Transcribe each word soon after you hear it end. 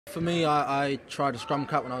For me, I tried a scrum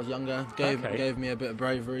cut when I was younger. Gave me a bit of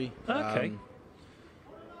bravery. Okay.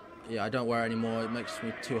 Yeah, I don't wear it anymore. It makes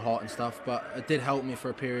me too hot and stuff. But it did help me for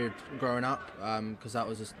a period growing up because that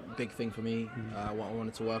was a big thing for me. What I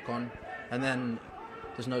wanted to work on. And then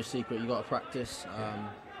there's no secret. You got to practice.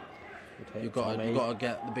 You've got to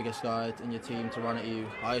get the biggest guy in your team to run at you.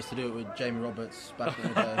 I used to do it with Jamie Roberts back in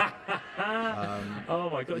the day. Oh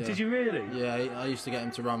my God! Yeah. Did you really? Yeah, I used to get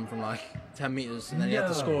him to run from like 10 metres, and then he had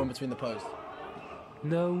to score in between the posts.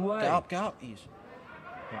 No way! Get up, ease.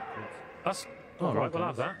 That's all right. We'll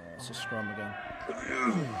have that. It's a scrum again.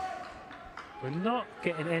 We're not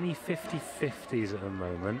getting any 50-50s at the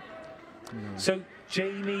moment. No. So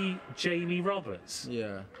Jamie Roberts.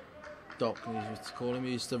 Yeah. Doc, we used to call him.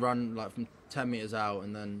 He used to run like from 10 metres out,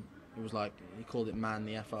 and then it was like he called it "man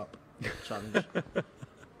the F up" challenge.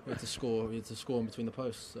 We had to score in between the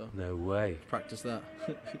posts. So No way. practice that.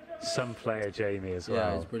 Some player Jamie as well.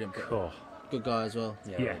 Yeah, he's brilliant. Oh. Good guy as well.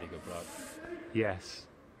 Yeah, really good bloke. Yes.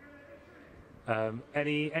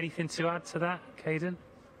 Anything to add to that, Caden?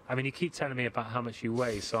 I mean, you keep telling me about how much you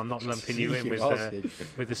weigh, so I'm not lumping you in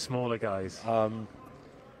with the smaller guys.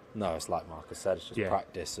 No, it's like Marcus said, it's just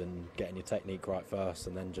practice and getting your technique right first,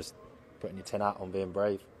 and then just putting your tin hat on, being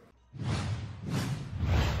brave.